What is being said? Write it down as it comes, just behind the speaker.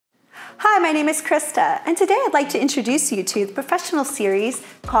Hi, my name is Krista, and today I'd like to introduce you to the professional series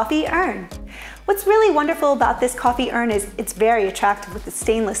Coffee Urn. What's really wonderful about this coffee urn is it's very attractive with the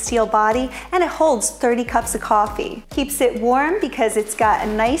stainless steel body, and it holds 30 cups of coffee. Keeps it warm because it's got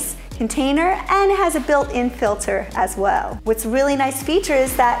a nice container and it has a built-in filter as well. What's a really nice feature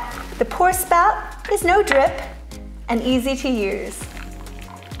is that the pour spout is no drip and easy to use.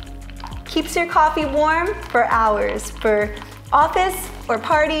 Keeps your coffee warm for hours for office or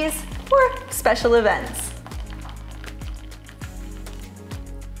parties or special events.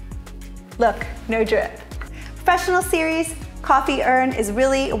 Look, no drip. Professional series Coffee Urn is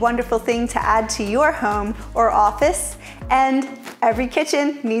really a wonderful thing to add to your home or office, and every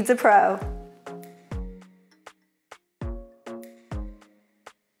kitchen needs a pro.